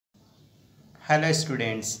Hello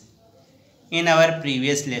students. In our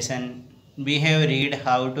previous lesson, we have read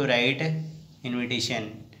how to write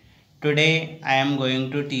invitation. Today I am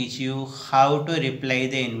going to teach you how to reply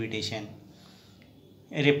the invitation.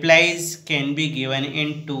 Replies can be given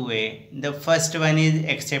in two ways. The first one is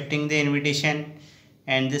accepting the invitation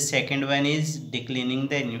and the second one is declining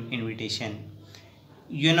the invitation.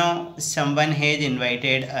 Someone has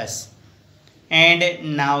invited us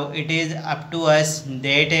and now it is up to us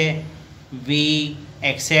that we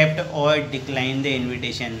accept or decline the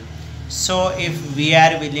invitation. So if we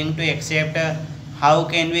are willing to accept, how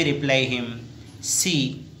can we reply him?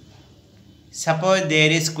 See, suppose there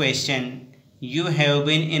is question, you have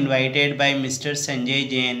been invited by Mr. Sanjay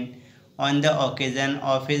Jain on the occasion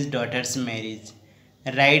of his daughter's marriage.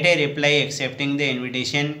 Write a reply accepting the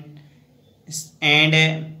invitation,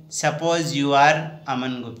 and suppose you are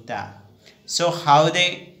Aman Gupta. So how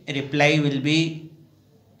the reply will be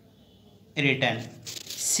written?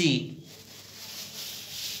 See,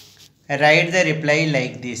 write the reply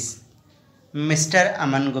like this. Mr.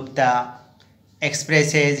 Aman Gupta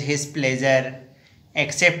expresses his pleasure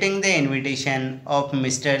accepting the invitation of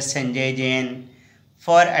Mr. Sanjay Jain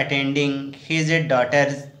for attending his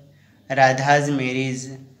daughter Radha's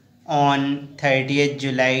marriage on 30th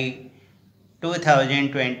July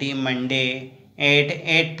 2020 Monday at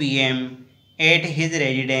 8 p.m. at his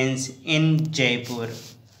residence in Jaipur.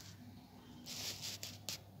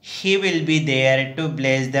 He will be there to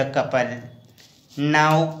bless the couple.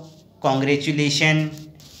 Now, congratulations,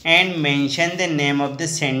 and mention the name of the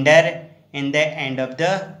sender in the end of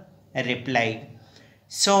the reply.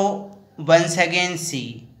 So, once again,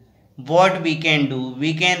 see what we can do.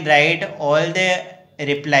 We can write all the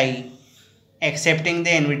reply accepting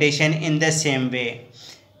the invitation in the same way.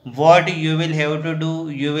 What you will have to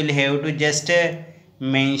do, you will have to just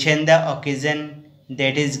mention the occasion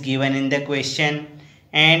that is given in the question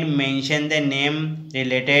and mention the name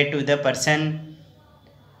related to the person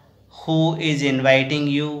who is inviting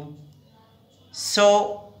you.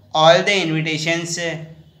 So all the invitations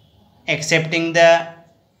accepting the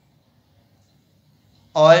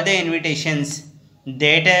all the invitations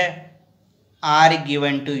that are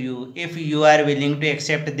given to you, if you are willing to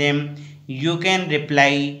accept them, you can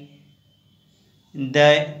reply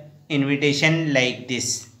the invitation like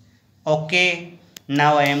this. Okay,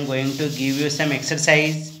 now I am going to give you some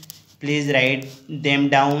exercise. Please write them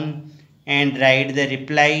down and write the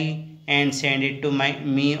reply and send it to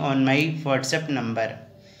me on my WhatsApp number.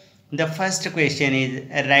 The first question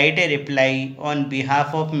is, write a reply on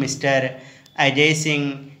behalf of Mr. Ajay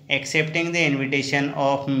Singh accepting the invitation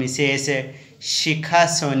of Mrs. Shikha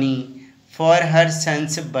Soni for her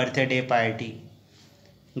son's birthday party.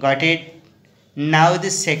 Got it? Now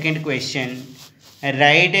the second question.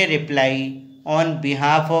 Write a reply on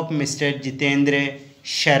behalf of Mr. Jitendra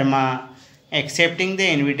Sharma accepting the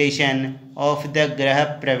invitation of the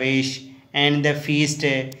Grah Pravesh and the feast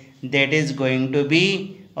that is going to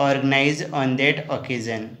be organized on that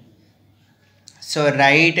occasion. So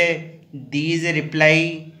write these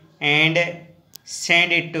reply and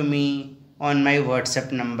send it to me on my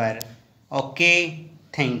WhatsApp number. Okay,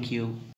 thank you.